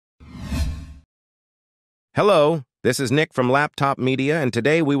Hello, this is Nick from Laptop Media, and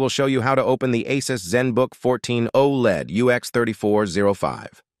today we will show you how to open the ASUS Zenbook 14 OLED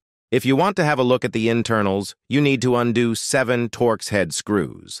UX3405. If you want to have a look at the internals, you need to undo 7 Torx head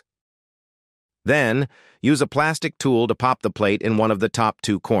screws. Then, use a plastic tool to pop the plate in one of the top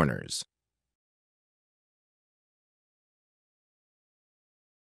 2 corners.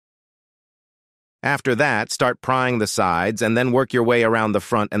 After that, start prying the sides and then work your way around the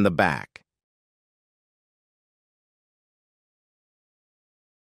front and the back.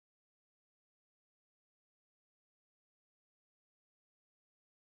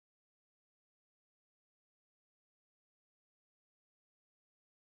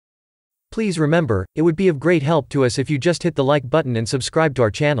 Please remember, it would be of great help to us if you just hit the like button and subscribe to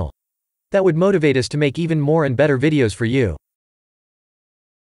our channel. That would motivate us to make even more and better videos for you.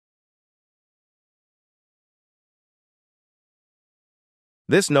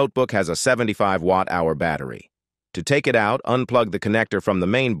 This notebook has a 75 watt-hour battery. To take it out, unplug the connector from the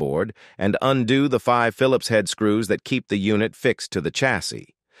main board and undo the 5 Phillips head screws that keep the unit fixed to the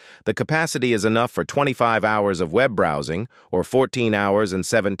chassis. The capacity is enough for 25 hours of web browsing or 14 hours and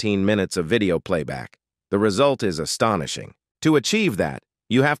 17 minutes of video playback. The result is astonishing. To achieve that,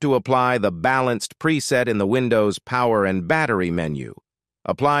 you have to apply the balanced preset in the Windows Power and Battery menu.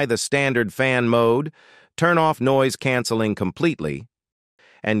 Apply the standard fan mode, turn off noise canceling completely,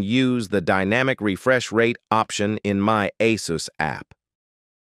 and use the dynamic refresh rate option in My ASUS app.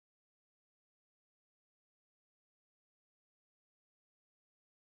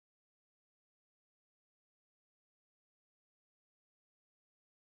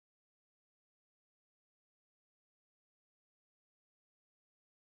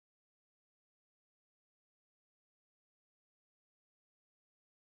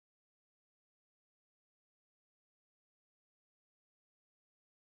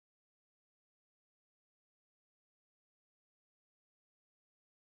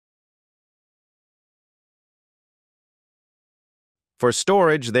 For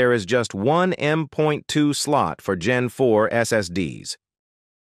storage, there is just one M.2 slot for Gen 4 SSDs.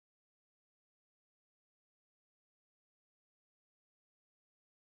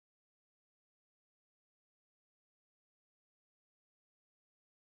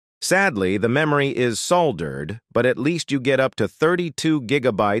 Sadly, the memory is soldered, but at least you get up to 32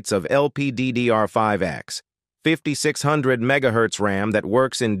 gigabytes of LPDDR5X, 5600 MHz RAM that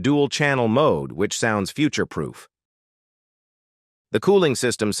works in dual-channel mode, which sounds future-proof. The cooling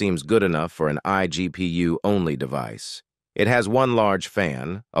system seems good enough for an iGPU-only device. It has one large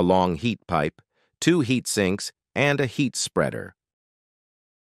fan, a long heat pipe, 2 heat sinks, and a heat spreader.